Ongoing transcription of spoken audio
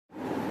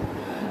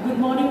Good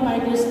morning, my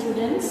dear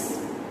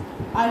students.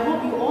 I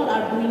hope you all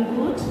are doing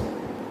good.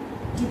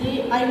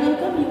 Today I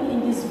welcome you in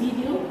this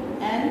video,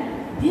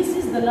 and this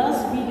is the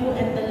last video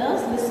and the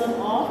last lesson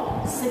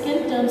of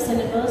second term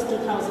syllabus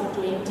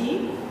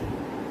 2020.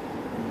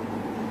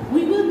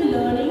 We will be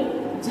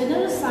learning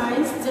General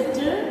Science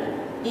chapter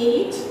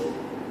 8.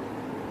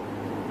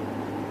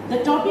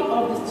 The topic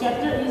of this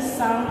chapter is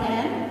sound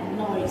and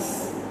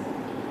noise.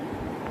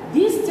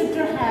 This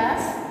chapter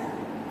has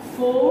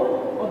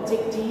 4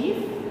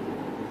 objectives.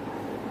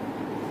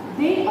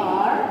 They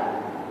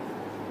are: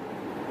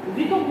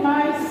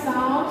 recognize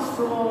sounds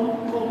from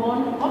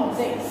common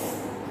objects,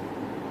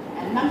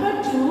 and number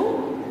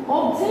 2,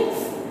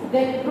 objects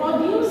that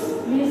produce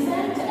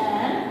pleasant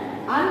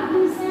and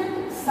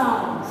unpleasant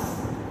sounds,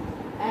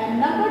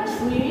 and number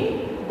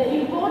 3, the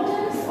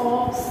importance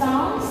of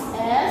sounds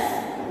as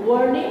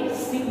warning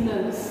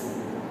signals.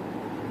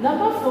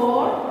 Number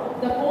 4,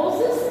 the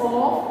causes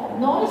of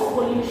noise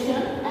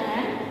pollution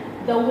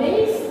and the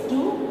ways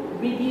to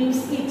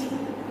reduce it.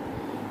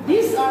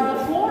 These are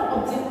the 4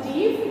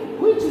 objectives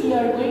which we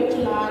are going to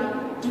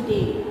learn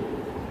today.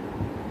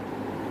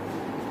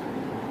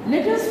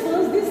 Let us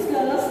first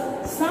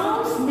discuss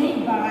sounds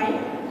made by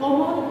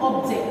common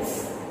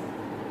objects.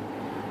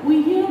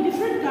 We hear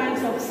different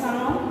kinds of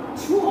sound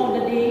throughout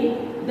the day.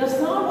 The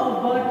sound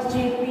of bird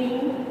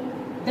chirping,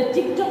 the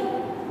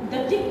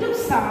tick-tock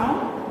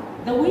sound,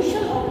 the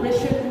whistle of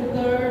pressure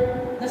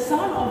cooker, the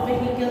sound of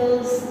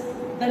vehicles,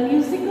 the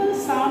musical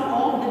sound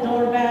of the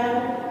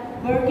doorbell,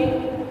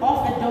 barking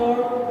of a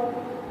door,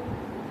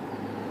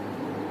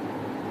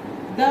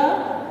 the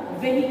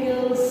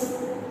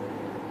vehicles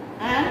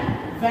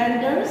and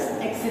vendors,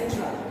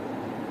 etc.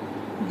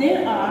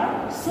 There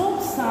are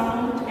soft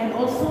sound and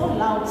also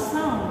loud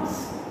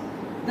sounds.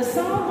 The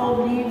sound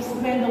of leaves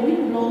when the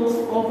wind blows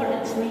over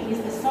a tree is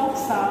a soft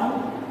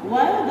sound,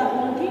 while the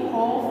honking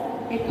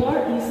of a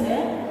car is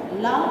a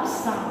loud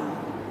sound.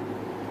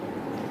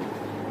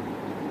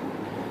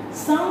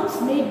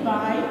 Sounds made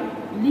by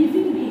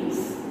living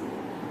beings.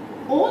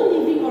 All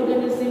living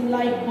organisms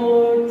like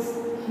birds,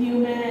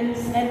 humans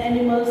and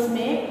animals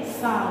make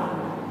sound.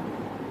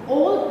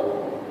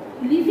 All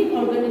living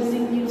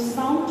organisms use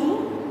sound to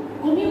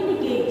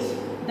communicate.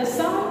 The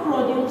sound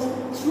produced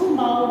through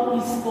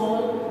mouth is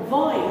called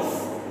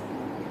voice.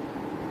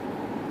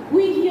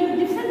 We hear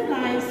different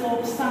kinds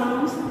of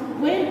sounds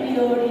when we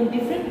are in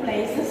different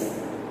places.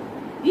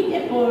 In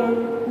a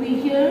park, we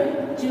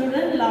hear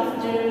children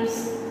laughter,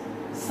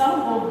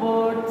 sound of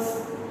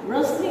birds,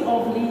 rustling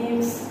of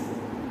leaves.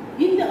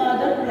 In the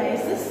other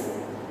places,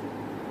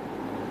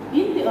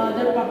 in the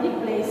other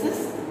public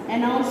places,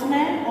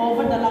 announcement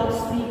over the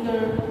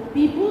loudspeaker,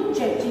 people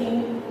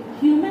chatting.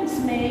 Humans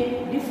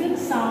make different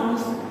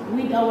sounds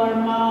with our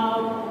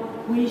mouth: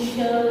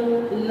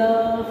 whistle,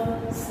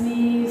 laugh,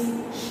 sneeze,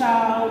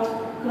 shout,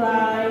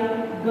 cry,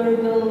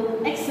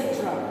 gurgle,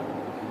 etc.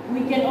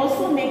 We can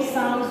also make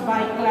sounds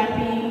by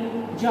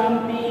clapping,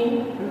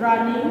 jumping,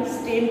 running,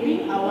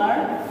 stamping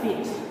our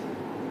feet.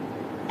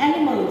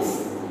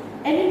 Animals.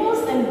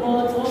 Animals and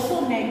birds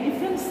also make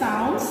different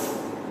sounds.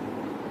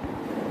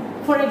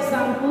 For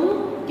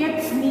example,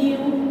 cats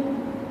mew,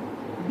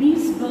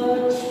 bees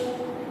perch,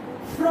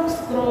 frogs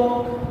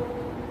croak,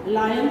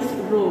 lions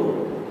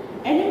roar.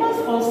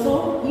 Animals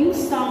also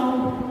use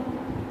sound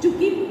to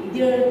keep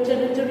their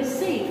territory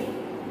safe.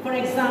 For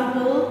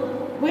example,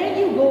 when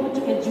you go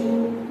to a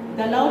zoo,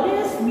 the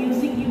loudest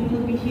music you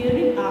will be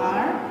hearing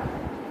are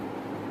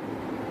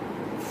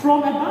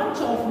from a bunch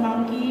of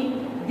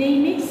monkeys. They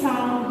make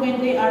sound when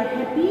they are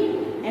happy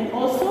and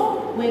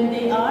also when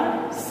they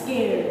are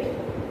scared.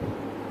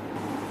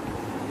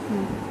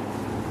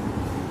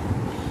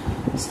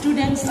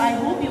 Students, I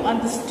hope you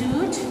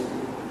understood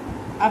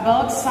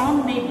about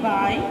sound made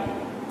by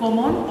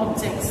common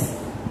objects.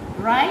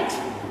 Right?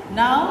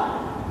 Now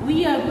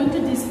we are going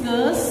to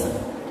discuss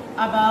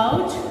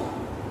about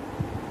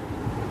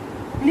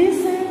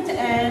pleasant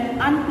and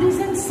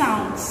unpleasant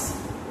sounds.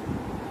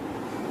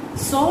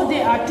 So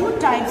there are 2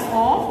 types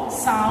of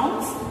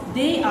sounds.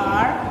 They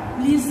are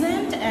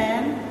pleasant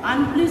and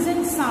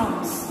unpleasant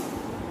sounds.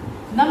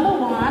 Number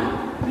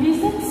 1,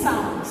 pleasant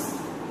sounds.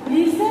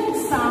 Pleasant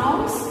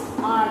sounds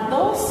are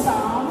those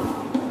sounds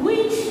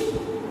which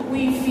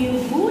we feel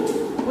good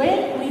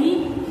when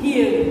we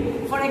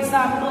hear. For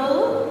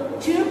example,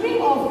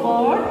 chirping of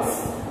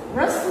birds,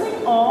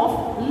 rustling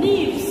of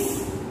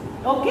leaves.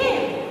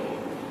 Okay?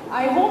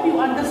 I hope you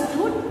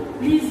understood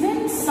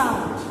pleasant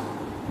sound.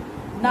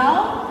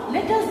 Now,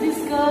 let us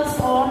discuss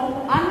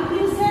on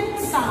unpleasant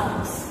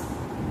sounds.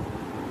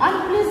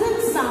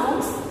 Unpleasant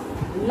sounds,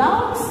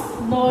 loud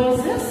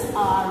noises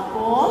are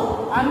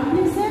called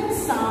unpleasant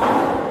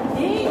sounds.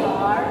 They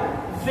are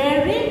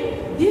very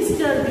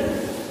disturbing.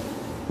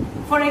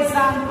 For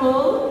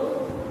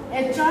example,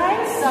 a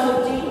child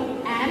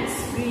shouting and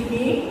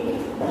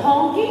screaming,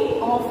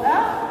 honking of a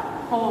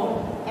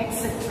horn,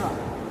 etc.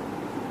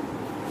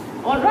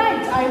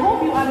 Alright, I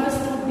hope you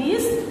understood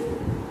this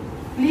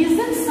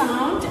pleasant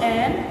sound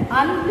and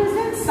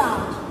unpleasant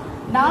sound.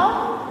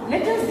 Now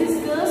let us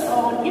discuss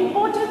on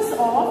importance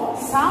of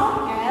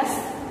sound as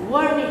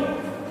warning.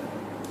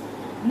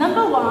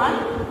 Number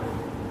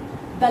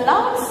 1. The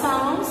loud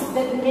sounds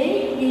that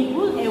make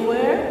people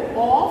aware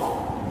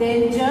of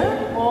danger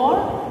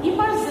or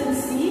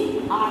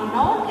emergency are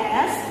known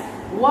as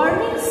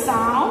warning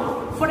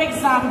sound. For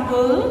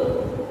example,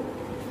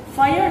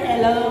 fire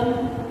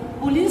alarm,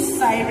 police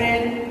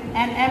siren,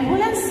 and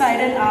ambulance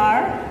siren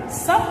are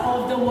some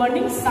of the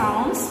warning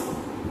sounds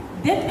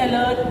that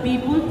alert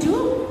people to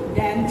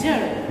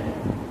danger.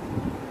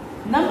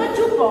 Number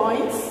 2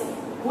 points.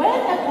 When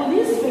a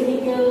police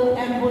vehicle,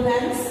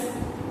 ambulance,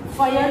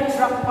 fire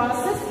truck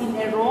passes in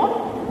a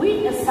road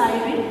with a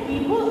siren,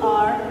 people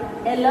are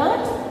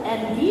alert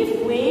and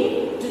give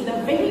way to the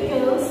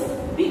vehicles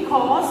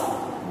because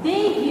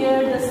they hear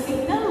the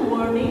signal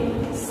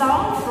warning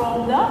sound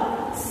from the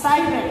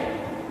siren.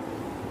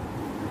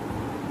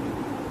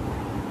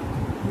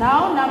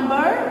 Now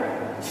number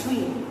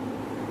 3.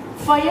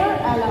 Fire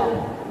alarm.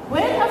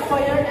 When a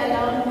fire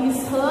alarm is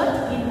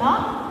heard in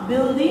a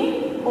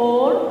building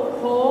or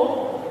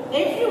home,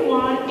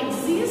 everyone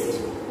exits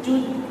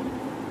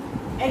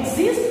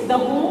the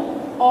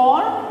home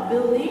or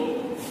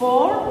building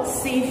for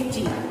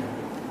safety.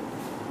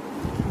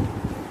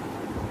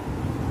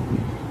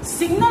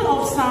 Signal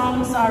of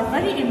sounds are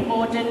very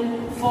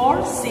important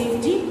for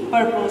safety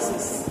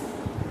purposes.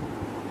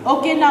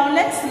 Okay, now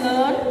let's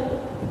learn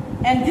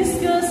and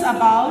discuss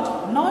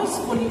about noise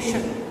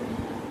pollution.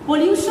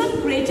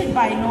 Pollution created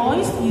by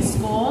noise is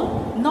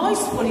called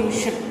noise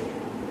pollution.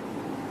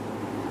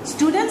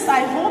 Students,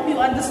 I hope you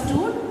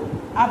understood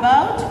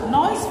about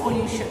noise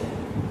pollution.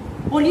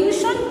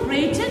 Pollution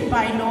created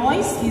by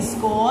noise is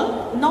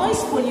called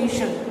noise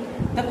pollution.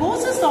 The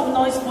causes of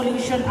noise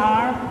pollution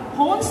are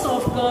horns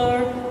of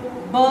cars,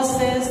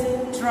 buses,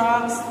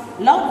 trucks,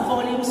 loud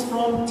volumes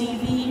from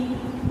TV,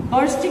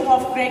 bursting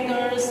of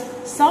crackers,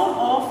 sound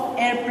of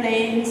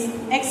airplanes,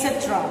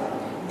 etc.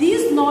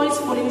 This noise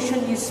pollution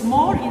is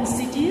more in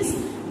cities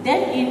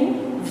than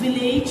in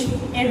village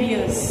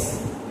areas.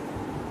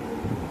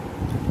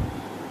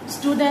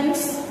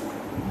 Students,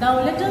 now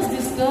let us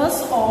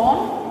discuss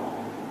on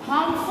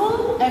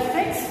harmful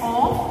effects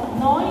of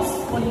noise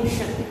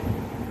pollution.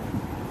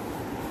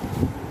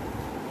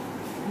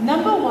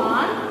 Number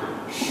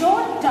 1,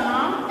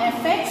 short-term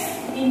effects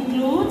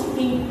include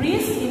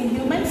increase in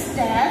human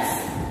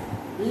stress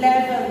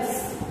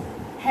levels,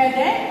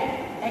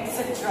 headache,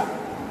 etc.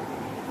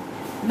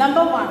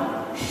 Number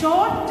 1,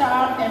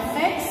 short-term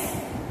effects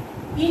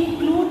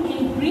include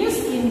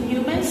increase in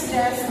human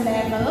stress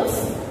levels,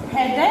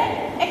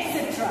 headache,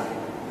 etc.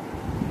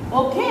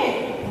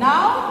 Okay,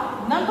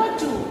 now number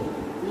 2,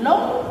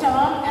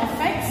 long-term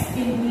effects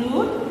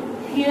include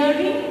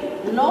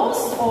hearing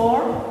loss or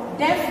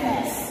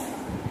deafness,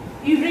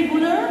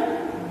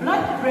 irregular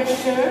blood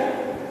pressure,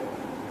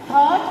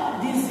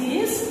 heart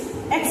disease,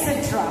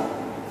 etc.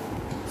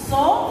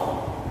 So,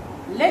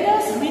 let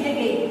us read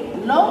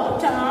again.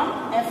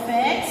 Long-term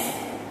effects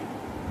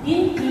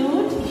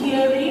include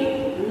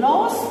hearing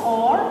loss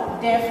or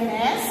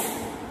deafness,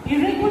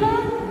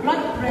 irregular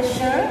blood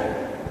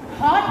pressure,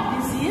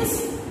 heart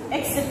disease,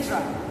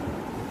 etc.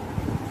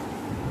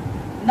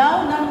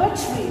 Now number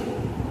 3.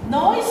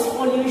 Noise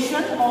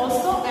pollution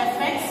also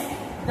affects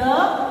the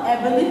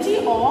ability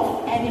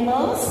of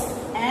animals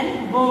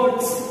and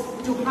birds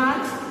to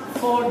hunt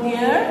for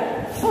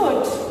their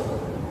food.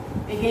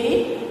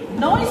 Again,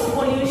 noise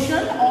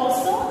pollution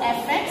also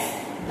affects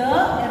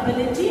the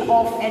ability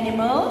of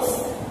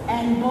animals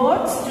and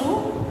birds to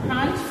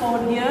hunt for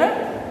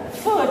their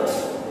food.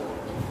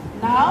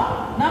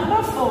 Now,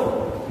 number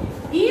 4.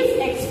 If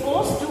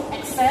exposed to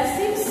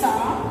excessive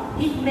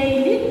sound, it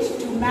may lead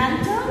to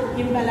mental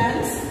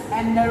imbalance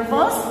and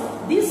nervous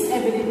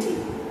disability.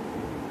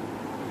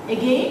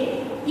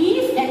 Again,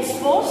 if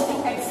exposed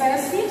to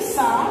excessive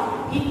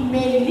sound, it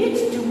may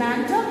lead to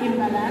mental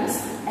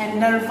imbalance and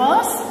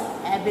nervous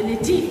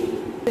ability.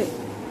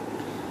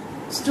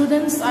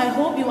 Students, I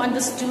hope you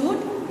understood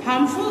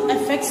harmful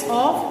effects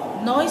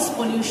of noise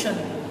pollution.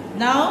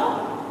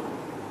 Now,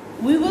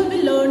 we will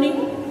be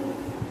learning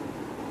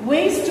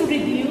ways to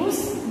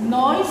reduce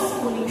noise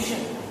pollution.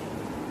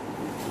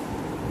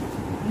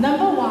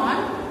 Number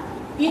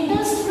 1,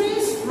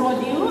 industries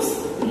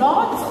produce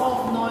lots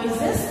of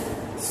noises,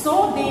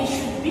 so they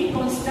should be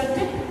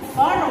constructed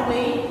far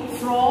away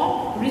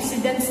from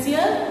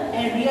residential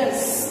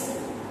areas.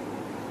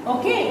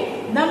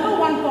 Okay, number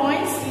 1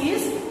 point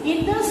is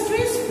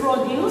industries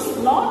produce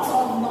lots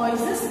of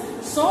noises,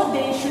 so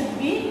they should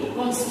be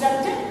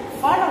constructed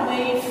far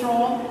away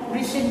from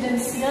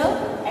residential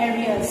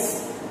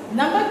areas.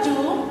 Number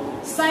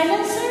 2,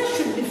 silencers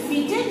should be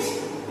fitted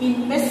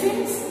in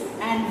machines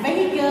and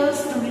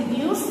vehicles to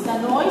reduce the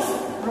noise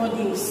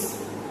produced.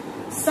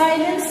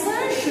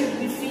 Silencers should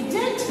be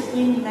fitted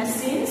in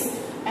machines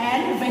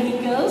and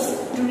vehicles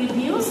to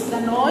reduce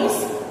the noise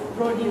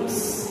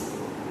produced.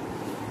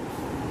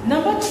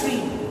 Number 3,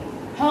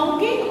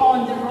 honking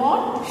on the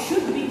road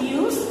should be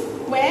used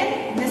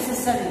when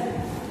necessary.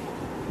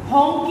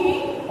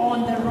 Honking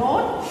on the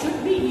road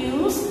should be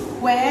used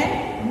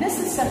when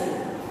necessary.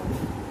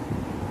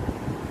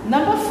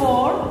 Number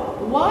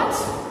 4, watch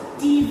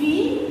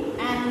TV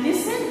and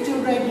listen to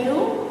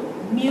radio,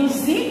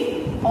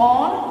 music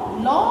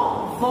on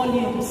low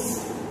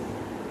volumes.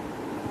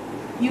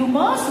 You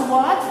must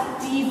watch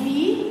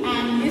TV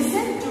and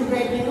listen to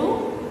radio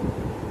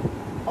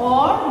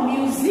or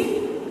music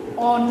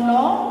on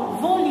low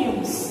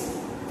volumes.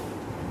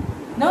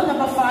 Now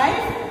number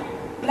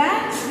 5,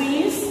 plant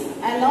trees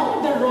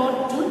along the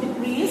road to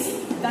decrease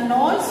the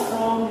noise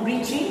from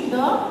reaching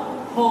the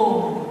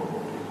home.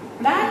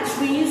 Plant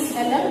trees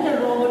along the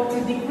road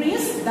to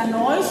decrease the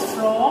noise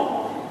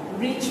from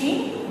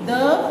reaching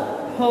the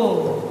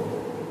home.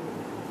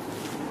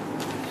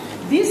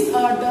 These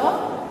are the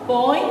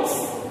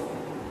points,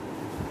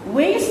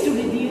 ways to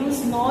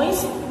reduce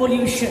noise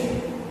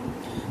pollution.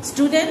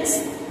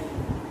 Students,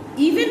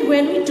 even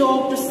when we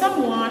talk to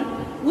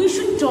someone, we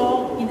should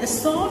talk in a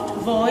soft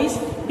voice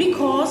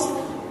because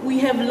we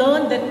have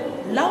learned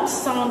that loud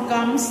sound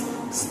comes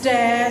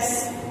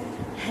stress,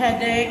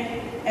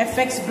 headache,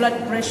 affects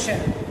blood pressure.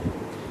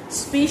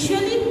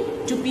 Especially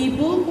to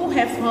people who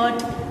have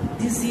heart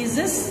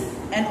diseases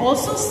and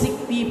also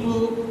sick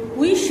people,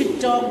 we should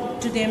talk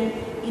to them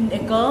in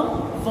a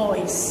calm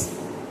voice.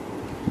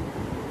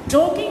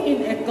 Talking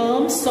in a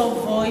calm,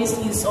 soft voice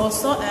is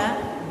also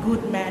a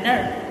good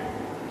manner.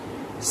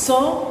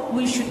 So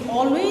we should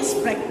always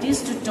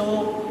practice to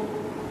talk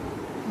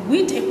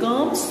with a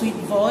calm, sweet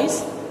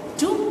voice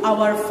to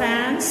our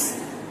fans,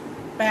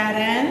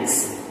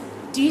 parents,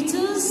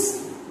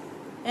 teachers,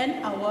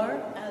 and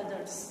our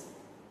elders.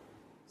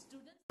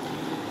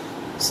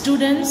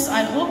 Students,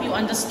 I hope you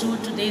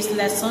understood today's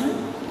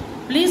lesson.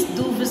 Please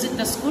do visit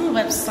the school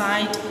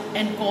website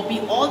and copy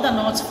all the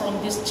notes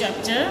from this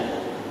chapter.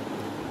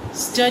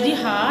 Study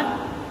hard,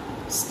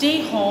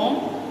 stay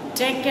home,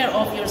 take care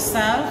of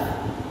yourself.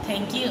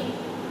 Thank you.